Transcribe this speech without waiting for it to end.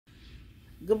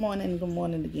Good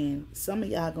morning again. Some of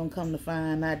y'all gonna come to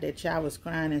find out that y'all was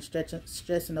crying and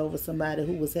stressing over somebody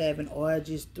who was having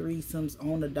orgies, threesomes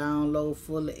on the down low,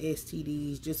 full of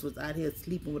STDs, just was out here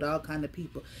sleeping with all kind of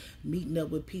people, meeting up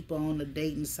with people on the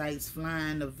dating sites,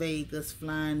 flying to Vegas,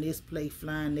 flying this place,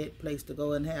 flying that place to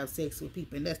go and have sex with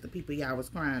people, and that's the people y'all was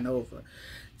crying over.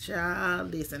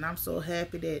 Child, listen, I'm so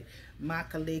happy that my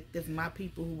collective, my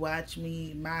people who watch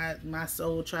me, my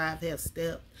soul tribe have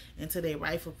stepped into their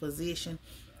rightful position.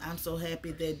 I'm so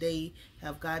happy that they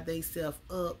have got themselves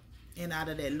up and out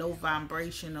of that low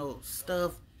vibrational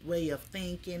stuff, way of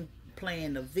thinking,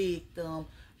 playing the victim,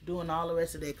 doing all the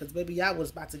rest of that. Because, baby, y'all was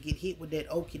about to get hit with that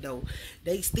okie doke.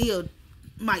 They still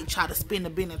might try to spin the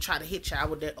bin and try to hit y'all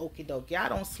with that okie doke. Y'all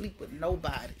don't sleep with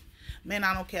nobody. Man,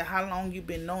 I don't care how long you've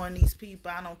been knowing these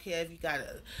people. I don't care if you got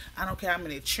I don't care how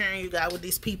many children you got with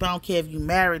these people. I don't care if you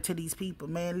married to these people.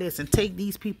 Man, listen, take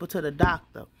these people to the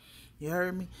doctor. You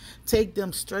heard me? Take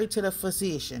them straight to the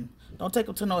physician. Don't take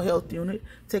them to no health unit.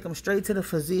 Take them straight to the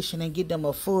physician and get them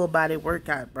a full body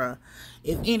workout, bro.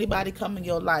 If anybody come in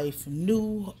your life,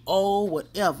 new, old,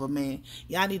 whatever, man,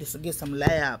 y'all need to get some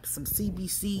labs, some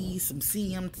CBCs, some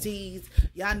CMTs.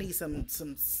 Y'all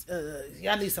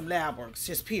need some lab works,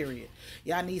 just period.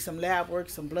 Y'all need some lab work,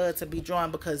 some blood to be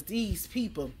drawn because these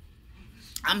people,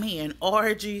 I'm hearing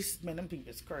orgies. Man, them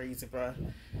people is crazy, bro.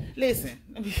 Listen,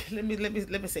 let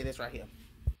me say this right here.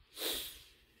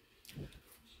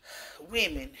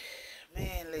 Women,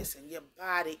 man, listen. Your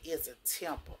body is a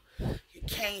temple. You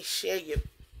can't share your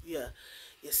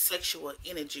your sexual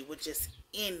energy with just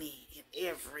any and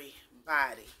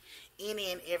everybody.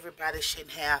 Any and everybody should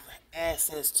have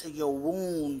access to your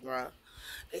womb, bro.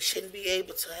 They shouldn't be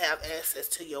able to have access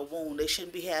to your wound. They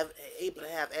shouldn't be able to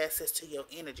have access to your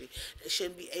energy. They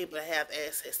shouldn't be able to have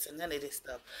access to none of this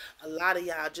stuff. A lot of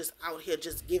y'all just out here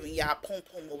just giving y'all pum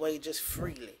pum away just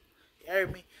freely. You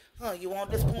heard me? Huh, you want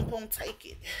this pum pum? Take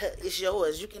it. It's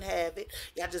yours. You can have it.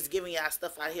 Y'all just giving y'all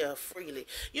stuff out here freely.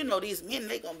 You know these men,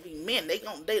 they gonna be men. They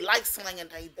like slinging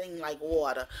they thing like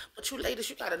water. But you ladies,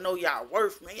 you gotta know y'all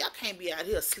worth, man. Y'all can't be out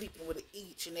here sleeping with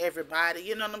each and everybody.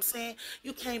 You know what I'm saying?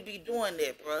 You can't be doing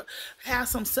that, bro. Have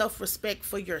some self-respect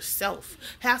for yourself.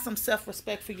 Have some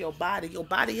self-respect for your body. Your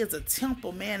body is a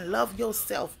temple, man. Love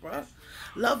yourself, bro.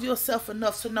 Love yourself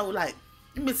enough to know, like,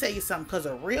 let me tell you something, because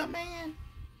a real man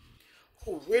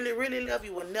who really, really love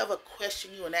you will never question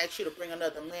you and ask you to bring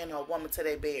another man or woman to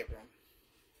their bedroom.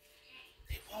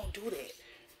 They won't do that.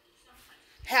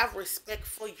 Have respect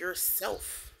for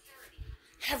yourself.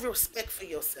 Have respect for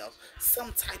yourself.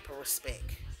 Some type of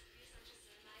respect.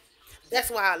 That's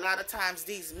why a lot of times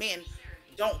these men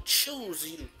don't choose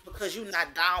you because you're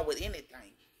not down with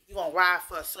anything. You're going to ride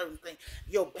for a certain thing.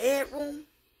 Your bedroom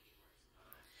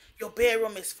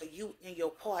is for you and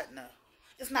your partner.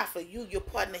 It's not for you, your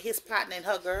partner, his partner, and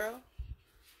her girl.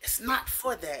 It's not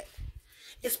for that.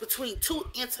 It's between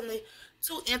intimacy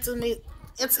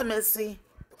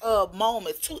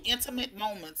moments, two intimate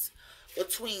moments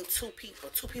between two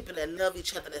people that love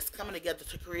each other, that's coming together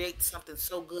to create something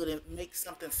so good and make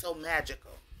something so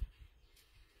magical.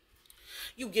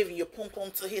 You giving your pum pum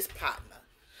to his partner.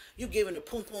 You giving the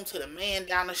pum pum to the man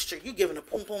down the street. You giving the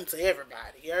pum pum to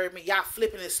everybody. You heard me? Y'all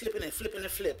flipping and slipping and flipping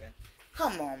and flipping.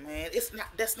 Come on, man. It's not.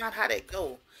 That's not how they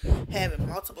go. Having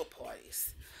multiple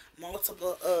parties,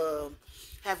 multiple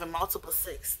having multiple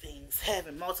sex things,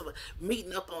 having multiple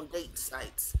meeting up on dating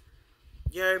sites.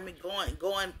 You heard me?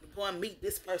 Going meet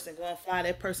this person, going find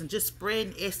that person, just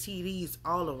spreading STDs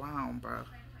all around, bro.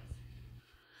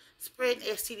 Spreading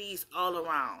STDs all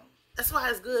around. That's why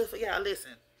it's good for y'all.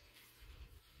 Listen,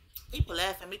 people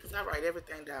laugh at me because I write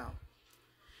everything down.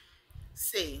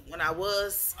 See,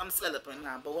 I'm celibate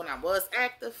now, but when I was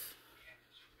active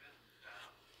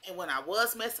and when I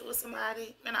was messing with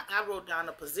somebody, man, I wrote down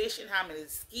the position, how many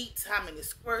skeets, how many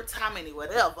squirts, how many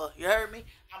whatever. You heard me?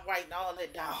 I'm writing all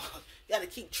that down. You got to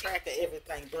keep track of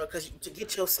everything, bro, because to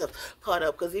get yourself caught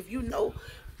up. Because if you know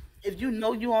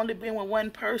you only been with one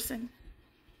person,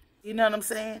 you know what I'm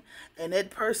saying? And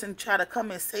that person try to come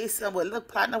and say something. Well, look,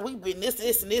 partner, we been this, and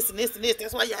this, and this, and this.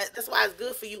 That's why it's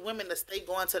good for you women to stay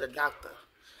going to the doctor.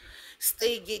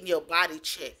 Stay getting your body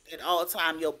checked at all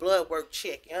time, your blood work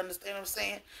checked. You understand what I'm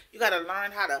saying? You gotta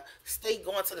learn how to stay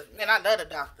going to the man. I love the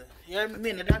doctor. You hear me? Me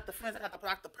and the doctor friends. I got the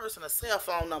doctor person a cell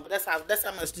phone number. That's how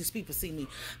much these people see me.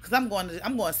 Cause I'm going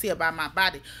to see about my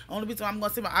body. Only reason I'm going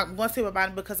to see about my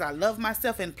body because I love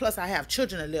myself, and plus I have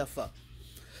children to live for.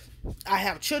 I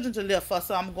have children to live for,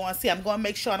 so I'm going to see. I'm going to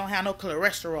make sure I don't have no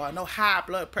cholesterol, no high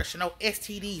blood pressure, no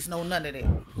STDs, no none of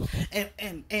that.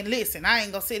 And listen, I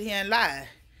ain't gonna sit here and lie.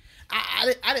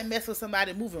 I didn't mess with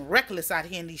somebody moving reckless out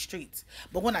here in these streets.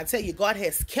 But when I tell you God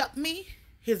has kept me,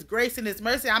 His grace and his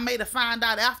mercy, I made to find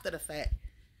out after the fact.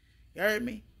 You heard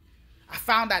me? I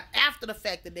found out after the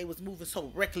fact that they was moving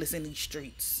so reckless in these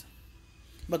streets.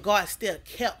 But God still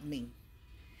kept me.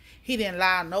 He didn't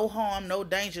allow no harm, no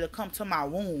danger to come to my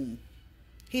womb.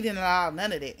 He didn't allow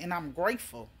none of that. And I'm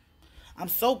grateful. I'm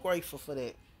so grateful for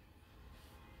that.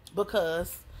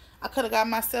 Because I could have got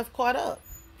myself caught up.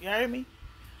 You heard me?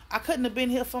 I couldn't have been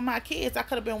here for my kids. I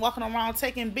could have been walking around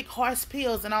taking big horse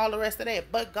pills and all the rest of that.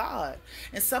 But God.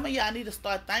 And some of y'all need to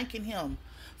start thanking him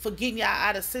for getting y'all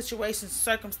out of situations,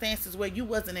 circumstances where you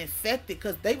wasn't infected,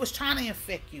 because they was trying to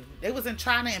infect you. They wasn't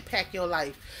trying to impact your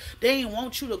life. They didn't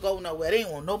want you to go nowhere. They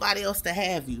didn't want nobody else to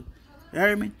have you. You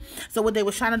heard me? So what they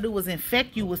was trying to do was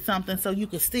infect you with something so you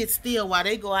could sit still while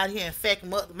they go out here and infect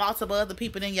multiple other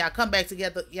people. Then y'all come back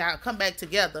together. Y'all come back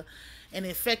together and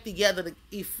infect together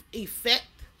to effect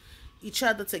each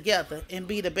other together and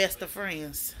be the best of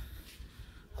friends.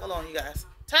 Hold on, you guys.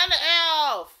 Turn the air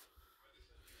off.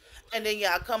 And then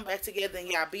y'all come back together and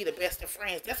y'all be the best of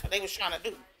friends. That's what they was trying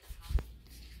to do.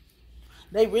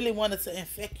 They really wanted to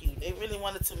infect you. They really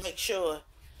wanted to make sure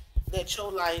that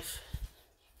your life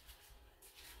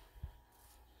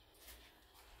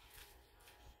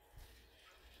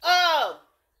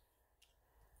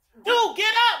dude,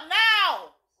 get up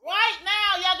now. Right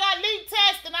now. Y'all got leak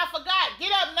test and I forgot.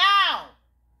 Get up now.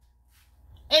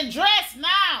 And dress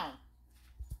now.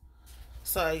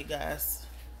 Sorry, you guys.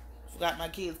 Forgot my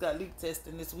kids got leak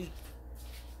testing this week.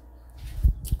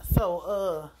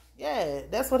 So, yeah,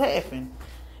 that's what happened.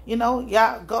 You know,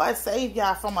 y'all, God saved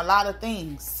y'all from a lot of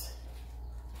things.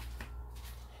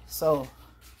 So,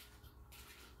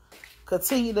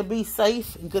 continue to be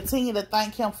safe and continue to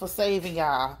thank him for saving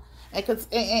y'all.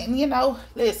 And you know,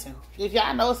 listen, if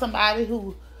y'all know somebody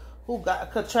who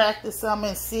got contracted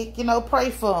something sick, you know, pray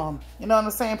for them. You know what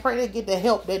I'm saying? Pray they get the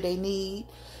help that they need.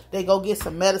 They go get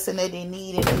some medicine that they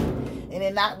need. And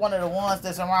they're not one of the ones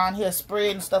that's around here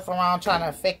spreading stuff around trying to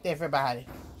affect everybody.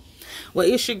 Well,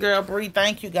 it's your girl, Bree.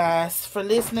 Thank you guys for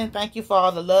listening. Thank you for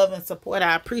all the love and support.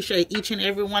 I appreciate each and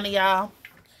every one of y'all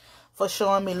for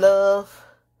showing me love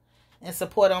and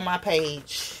support on my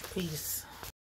page. Peace.